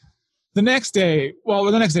movie? The next day,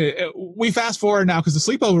 we fast forward now because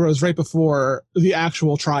the sleepover was right before the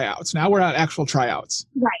actual tryouts. Now we're at actual tryouts.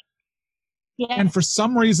 Right. Yeah. And for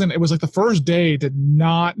some reason, it was like the first day did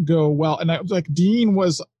not go well. And I was like, Dean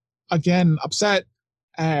was again upset.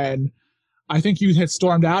 And I think you had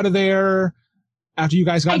stormed out of there after you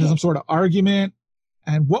guys got into some sort of argument.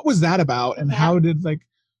 And what was that about? And how did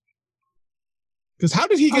because how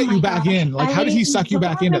did he get you back in? Like, how did he suck you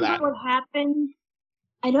back into that? What happened?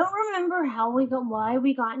 I don't remember why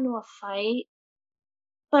we got into a fight,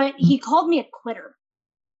 but he called me a quitter.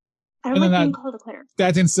 I don't like being called a quitter.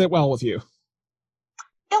 That didn't sit well with you.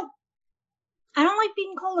 No, I don't like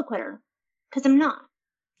being called a quitter because I'm not.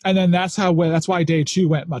 And then that's why day 2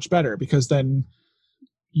 went much better, because then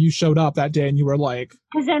you showed up that day and you were like,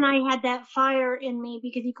 because then I had that fire in me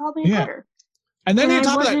because he called me a quitter. And then on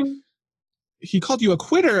top of that, he called you a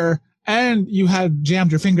quitter and you had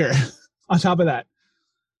jammed your finger on top of that.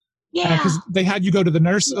 Yeah. Because they had you go to the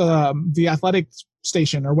nurse, the athletic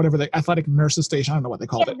station or whatever, the athletic nurses station. I don't know what they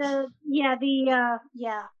called it.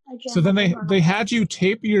 So then they had you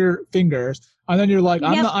tape your fingers, and then you're like,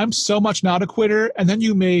 I'm so much not a quitter. And then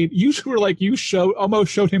you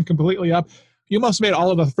almost showed him completely up. You almost made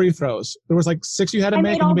all of the free throws. There was like 6 you had to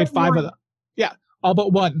make, and you made 5 of them. Yeah, all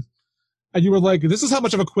but 1. And you were like, this is how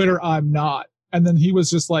much of a quitter I'm not. And then he was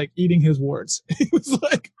just like eating his words. He was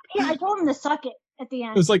like, yeah, I told him to suck it at the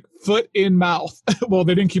end. It was like foot in mouth. Well,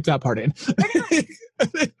 they didn't keep that part in. Pretty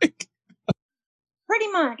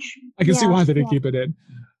much. I can see why they didn't keep it in.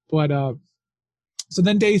 But so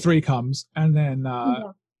then day 3 comes, and then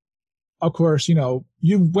of course,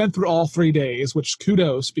 you went through all 3 days, which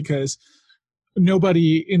kudos, because a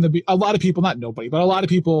lot of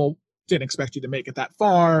people didn't expect you to make it that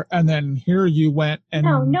far. And then here you went, and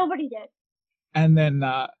no, nobody did. And then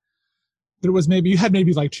you had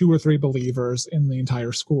maybe like 2 or 3 believers in the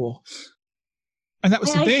entire school. And that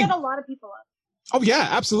was the thing. I set a lot of people up. Oh yeah,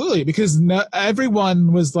 absolutely. Because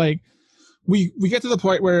everyone was like, we get to the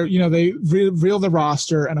point where, they reveal the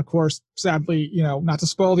roster. And of course, sadly, not to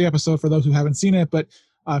spoil the episode for those who haven't seen it, but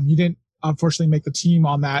you didn't unfortunately make the team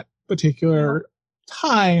on that particular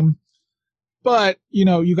time, but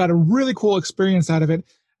you got a really cool experience out of it.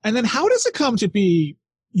 And then how does it come to be,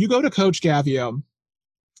 you go to Coach Gavio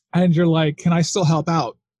and you're like, can I still help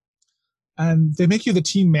out? And they make you the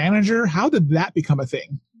team manager. How did that become a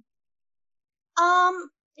thing?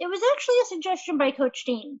 It was actually a suggestion by Coach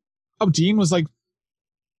Dean. Oh, Dean was like,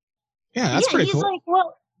 yeah, that's pretty he's cool. Like,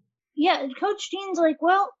 well, yeah, Coach Dean's like,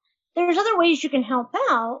 well, there's other ways you can help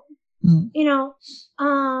out.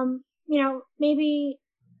 Maybe,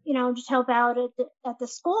 just help out at the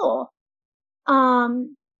school.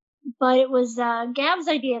 But it was Gav's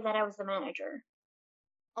idea that I was the manager.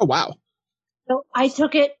 Oh, wow. So I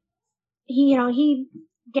took it.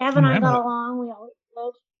 Gav and I got along. We always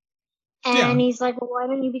did. And he's like, well, why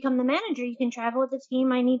don't you become the manager? You can travel with the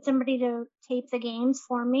team. I need somebody to tape the games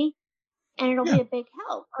for me, and it'll be a big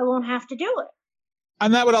help. I won't have to do it.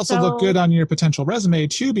 And that would also look good on your potential resume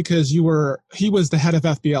too, because he was the head of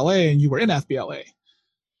FBLA and you were in FBLA.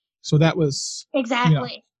 So that was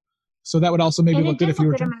exactly. So that would also maybe look good if you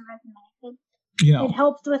were. Good on my resume. It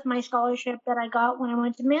helped with my scholarship that I got when I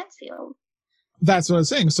went to Mansfield. That's what I was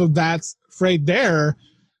saying. So that's right there.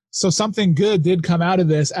 So something good did come out of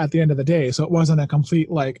this at the end of the day. So it wasn't a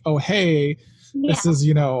complete like, oh, hey, this is,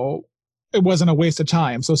 it wasn't a waste of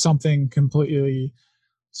time. So something completely.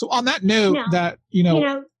 So on that note,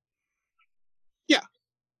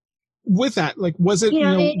 with that, like, was it,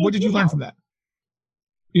 what did you learn from that?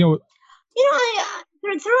 Throughout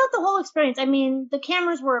the whole experience, I mean, the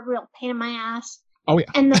cameras were a real pain in my ass. Oh, yeah.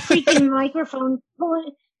 And the freaking microphone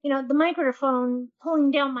the microphone pulling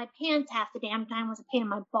down my pants half the damn time was a pain in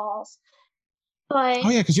my balls. But oh,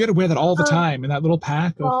 yeah, because you had to wear that all the time in that little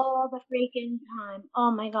pack. All the freaking time. Oh,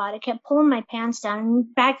 my God. It kept pulling my pants down.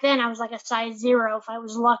 And back then, I was like a size 0 if I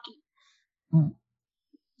was lucky.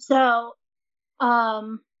 So,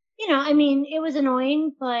 it was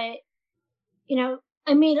annoying, but,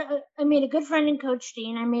 I made a good friend in Coach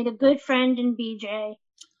Dean. I made a good friend in BJ.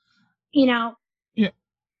 Yeah.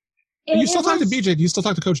 You still talk to BJ? Do you still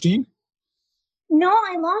talk to Coach Dean? No,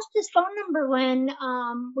 I lost his phone number when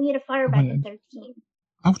we had a fire back in 13.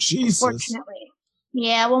 Oh, Jesus. Unfortunately.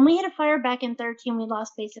 Yeah, when we had a fire back in 13, we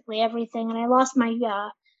lost basically everything. And I lost my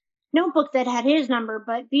notebook that had his number,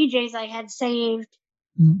 but BJ's I had saved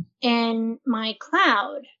in my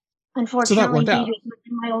cloud. Unfortunately, BJ's was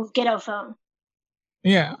in my old ghetto phone.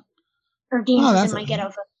 Yeah. Or Dean was in my ghetto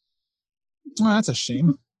phone. Oh, that's a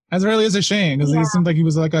shame. That really is a shame, because he seemed like he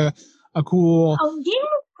was like a cool. Oh, Dean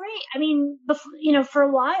was great. I mean, before, for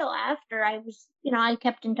a while after I was, I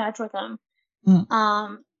kept in touch with him.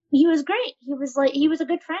 He was great. He was a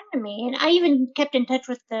good friend to me. And I even kept in touch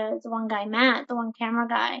with the one guy, Matt, the one camera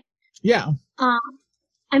guy. Yeah.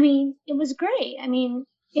 I mean, it was great. I mean,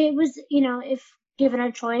 it was, if given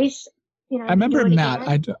a choice, I remember Matt.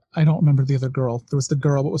 I don't remember the other girl. There was the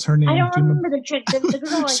girl. What was her name? I don't remember the chick. The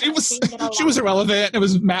girl. she was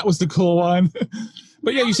irrelevant. Matt was the cool one.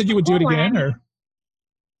 But yeah, you said you would do it again, or?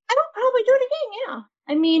 I would probably do it again. Yeah.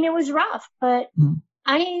 I mean, it was rough, but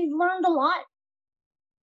I learned a lot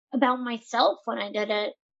about myself when I did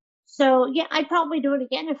it. So yeah, I'd probably do it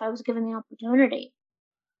again if I was given the opportunity.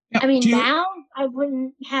 Yeah, I mean, now I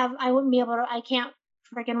wouldn't be able to. I can't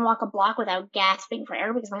freaking walk a block without gasping for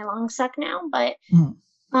air because my lungs suck now. But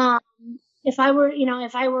if I were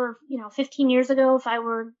 15 years ago, if I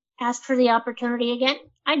were asked for the opportunity again,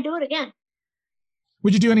 I'd do it again.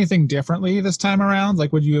 Would you do anything differently this time around?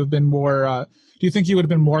 Like, would you have been more? Do you think you would have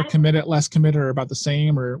been more committed, less committed, or about the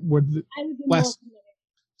same, or would I would be less? More committed.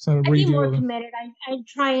 So I'd be more committed. I'd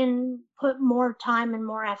try and put more time and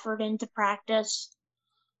more effort into practice.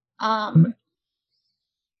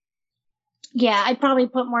 Yeah, I'd probably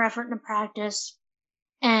put more effort into practice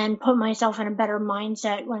and put myself in a better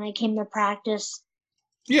mindset when I came to practice.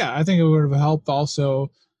 Yeah, I think it would have helped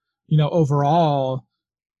also, overall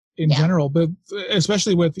in general, but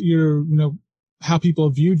especially with your, how people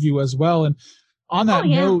viewed you as well. And on that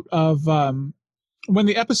note of when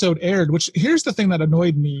the episode aired, which here's the thing that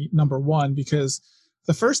annoyed me, number one, because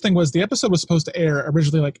the first thing was the episode was supposed to air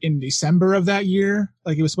originally like in December of that year.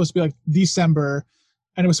 Like it was supposed to be like December.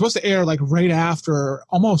 And it was supposed to air like right after,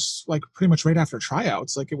 almost like pretty much right after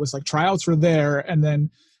tryouts. Like it was like tryouts were there, and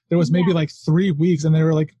then there was maybe like 3 weeks, and they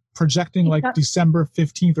were like projecting like December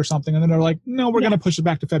 15th or something, and then they're like, no, we're gonna push it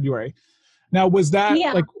back to February. Now, was that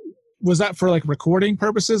for like recording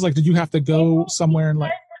purposes? Like, did you have to go somewhere and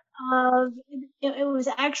like? It was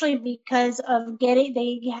actually because of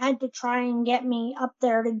they had to try and get me up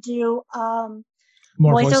there to do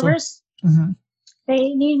more voiceovers. Mm-hmm. They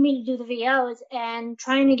needed me to do the VOs, and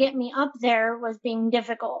trying to get me up there was being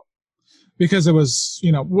difficult. Because it was,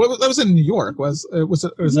 that was in New York. Was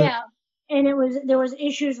it? and there was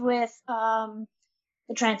issues with the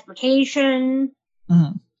transportation,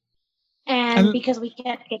 and because we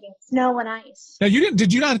kept getting snow and ice. Now,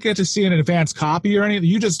 did you not get to see an advanced copy or anything?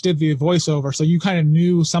 You just did the voiceover, so you kind of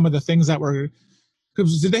knew some of the things that were.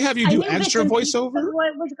 Did they have you do extra voiceover?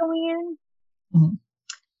 What was going in?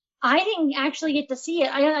 I didn't actually get to see it.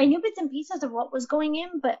 I knew bits and pieces of what was going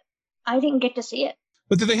in, but I didn't get to see it.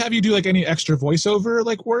 But did they have you do like any extra voiceover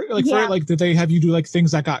work for it? Like, did they have you do like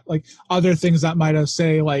things that got like other things that might have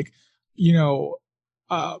say like,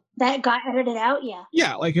 that got edited out? Yeah.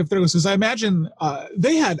 Yeah, like if there was, because I imagine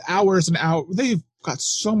they had hours and hours. They've got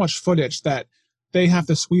so much footage that they have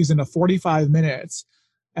to squeeze into 45 minutes,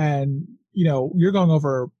 and you're going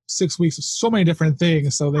over 6 weeks of so many different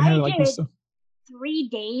things. So they had like 3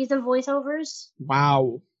 days of voiceovers.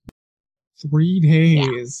 Wow, 3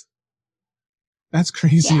 days. Yeah. That's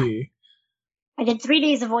crazy. Yeah. I did 3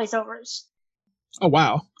 days of voiceovers. Oh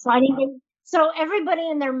wow! So everybody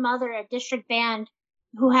and their mother at District Band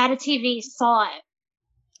who had a TV saw it.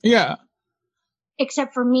 Yeah.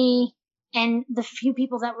 Except for me and the few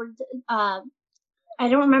people that were, I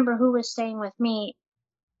don't remember who was staying with me.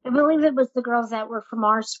 I believe it was the girls that were from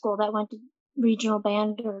our school that went to regional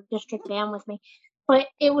band or district band with me. But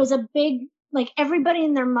it was a big, like everybody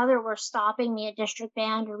and their mother were stopping me at district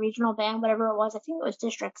band or regional band, whatever it was. I think it was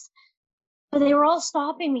districts. But they were all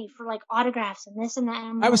stopping me for like autographs and this and that.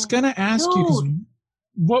 And I was going to ask you, because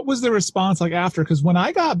what was the response like after? Because when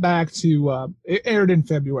I got back to, it aired in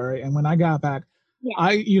February, and when I got back,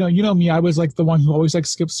 you know me, I was like the one who always like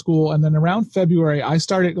skipped school, and then around February, I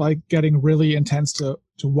started like getting really intense to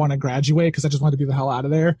want to graduate because I just wanted to be the hell out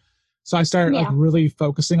of there. So I started like really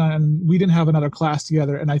focusing on, and we didn't have another class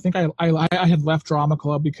together, and I think I had left drama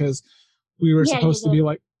club because we were supposed to be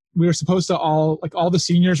like, we were supposed to all the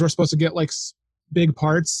seniors were supposed to get like big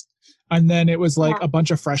parts, and then it was like a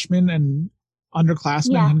bunch of freshmen and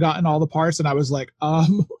underclassmen had gotten all the parts, and I was like,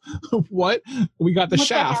 what? We got the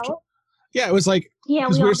shaft. Yeah, it was like,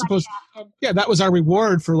 because we were supposed that was our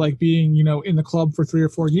reward for like being, in the club for 3 or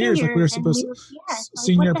 4 years. Like we were supposed to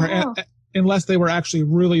senior unless they were actually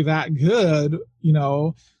really that good,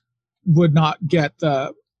 would not get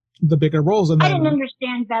the bigger roles. And then, I didn't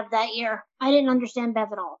understand Bev that year. I didn't understand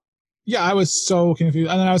Bev at all. Yeah, I was so confused.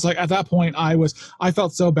 And then I was like, at that point, I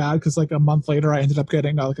felt so bad because like a month later, I ended up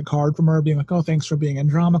getting like a card from her being like, oh, thanks for being in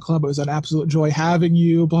drama club. It was an absolute joy having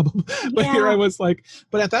you, blah, blah, blah. But here I was like,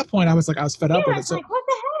 but at that point, I was fed up with it. So, like, what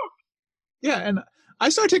the heck? Yeah, and I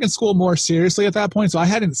started taking school more seriously at that point, so I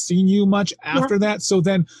hadn't seen you much after that. So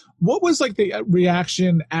then what was like the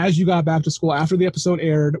reaction as you got back to school after the episode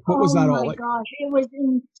aired? What was that all like? Oh my gosh, it was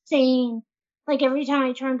insane. Like every time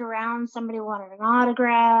I turned around, somebody wanted an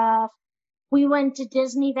autograph. We went to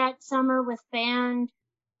Disney that summer with band,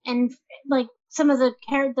 and like some of the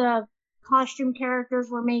costume characters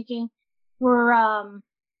were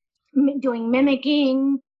doing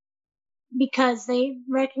mimicking because they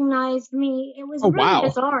recognized me. It was really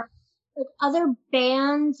bizarre. Like other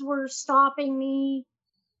bands were stopping me.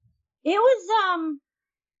 It was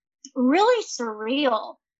really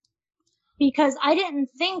surreal because I didn't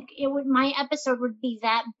think my episode would be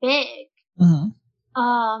that big.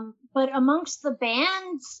 But amongst the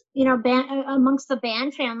bands, amongst the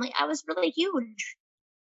band family, I was really huge.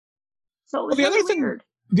 So it was really weird.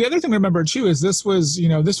 The other thing to remember too is this was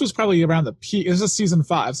probably around the peak. This is season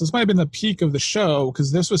 5, so this might have been the peak of the show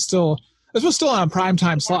because this was still on a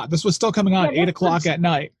primetime slot. This was still coming on at 8 o'clock at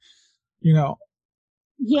night. Yeah,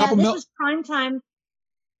 this was primetime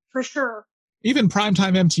for sure. Even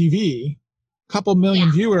primetime MTV, couple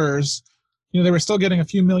million viewers. They were still getting a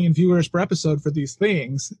few million viewers per episode for these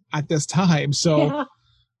things at this time. So,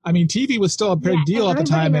 I mean, TV was still a big deal at the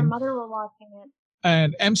time. And mother were watching it.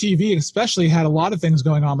 And MTV especially had a lot of things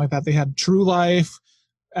going on like that. They had True Life,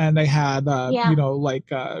 and they had, My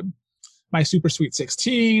Super Sweet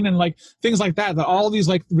 16, and like things like that. All these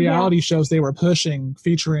like reality shows they were pushing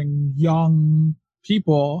featuring young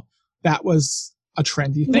people. That was a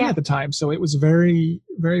trendy thing at the time. So it was very,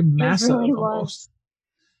 very massive. It really almost.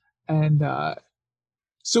 And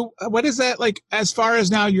so what is that like as far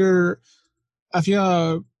as now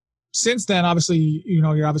since then, obviously,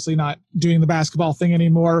 you're obviously not doing the basketball thing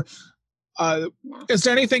anymore. Is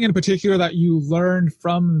there anything in particular that you learned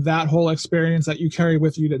from that whole experience that you carry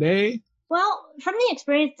with you today? Well, from the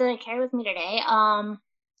experience that I carry with me today, I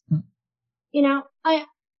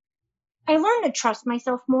learned to trust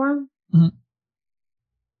myself more.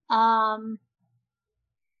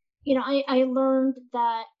 I learned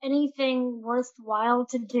that anything worthwhile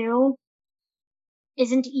to do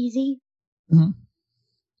isn't easy.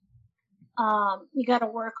 You got to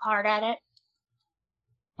work hard at it.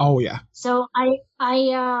 Oh yeah. So I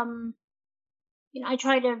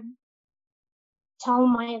try to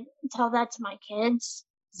tell that to my kids.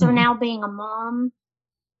 So now being a mom,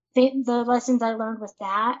 the lessons I learned with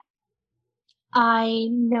that, I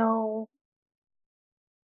know,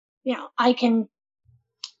 I can,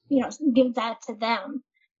 give that to them.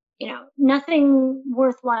 Nothing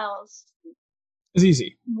worthwhile It's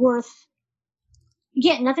easy.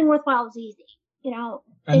 Nothing worthwhile is easy.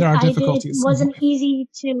 And there are difficulties. It wasn't easy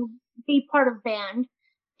to be part of band.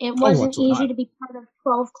 It wasn't easy to be part of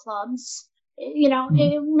 12 clubs.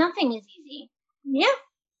 Nothing is easy. Yeah.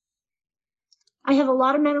 I have a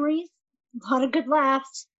lot of memories, a lot of good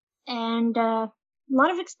laughs, and a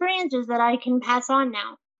lot of experiences that I can pass on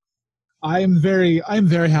now. I'm very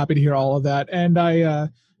happy to hear all of that. And I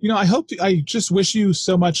just wish you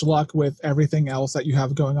so much luck with everything else that you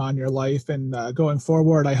have going on in your life and going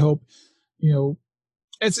forward. I hope,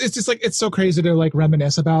 it's just like, it's so crazy to like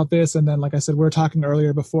reminisce about this. And then, like I said, we were talking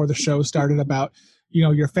earlier before the show started about,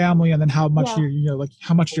 your family and then how much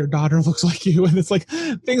how much your daughter looks like you. And it's like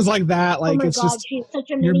things like that. Like, it's just, she's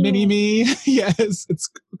such a your mini me. Yes. It's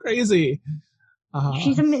crazy.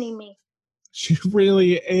 She's a mini me. She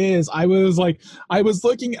really is. I was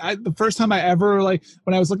looking at the first time I ever, like,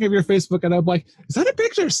 when I was looking at your Facebook and I'm like, is that a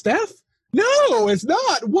picture of Steph? No, it's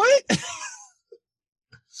not. What?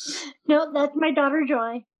 No, that's my daughter,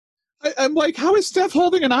 Joy. I'm like, how is Steph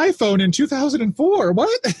holding an iPhone in 2004?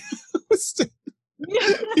 What?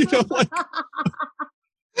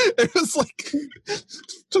 It was like,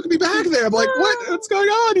 took me back there. I'm like, what's going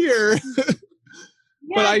on here?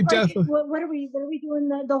 Yeah, but I definitely. What are we doing?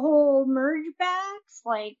 The whole merge backs?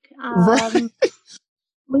 Like, right.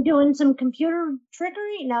 we doing some computer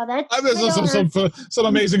trickery? No, that's some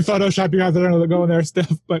amazing Photoshop you have there going there,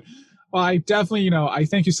 Steph. But I definitely, I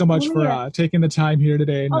thank you so much for taking the time here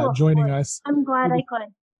today and joining us. I'm glad I could.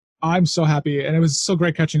 I'm so happy, and it was so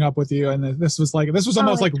great catching up with you. And this was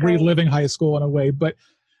almost like reliving high school in a way. But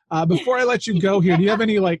before I let you go here, do you have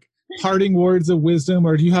any like parting words of wisdom,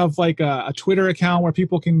 or do you have like a Twitter account where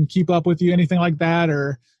people can keep up with you, anything like that,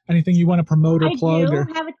 or anything you want to promote or plug? I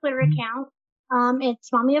do have a Twitter account.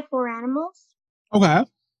 It's Mommy of 4 Animals. Okay.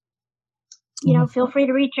 Feel free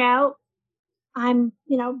to reach out.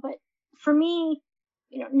 But for me,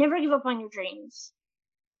 never give up on your dreams.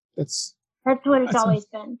 That's what it's always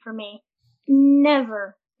been for me.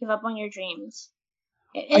 Never give up on your dreams.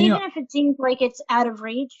 And even if it seems like it's out of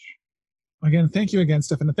reach. Again, thank you again,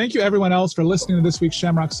 Steph. And thank you everyone else for listening to this week's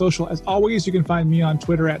Shamrock Social. As always, you can find me on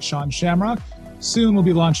Twitter at Sean Shamrock. Soon we'll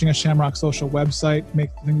be launching a Shamrock Social website, make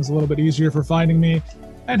things a little bit easier for finding me.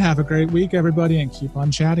 And have a great week, everybody, and keep on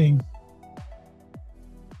chatting.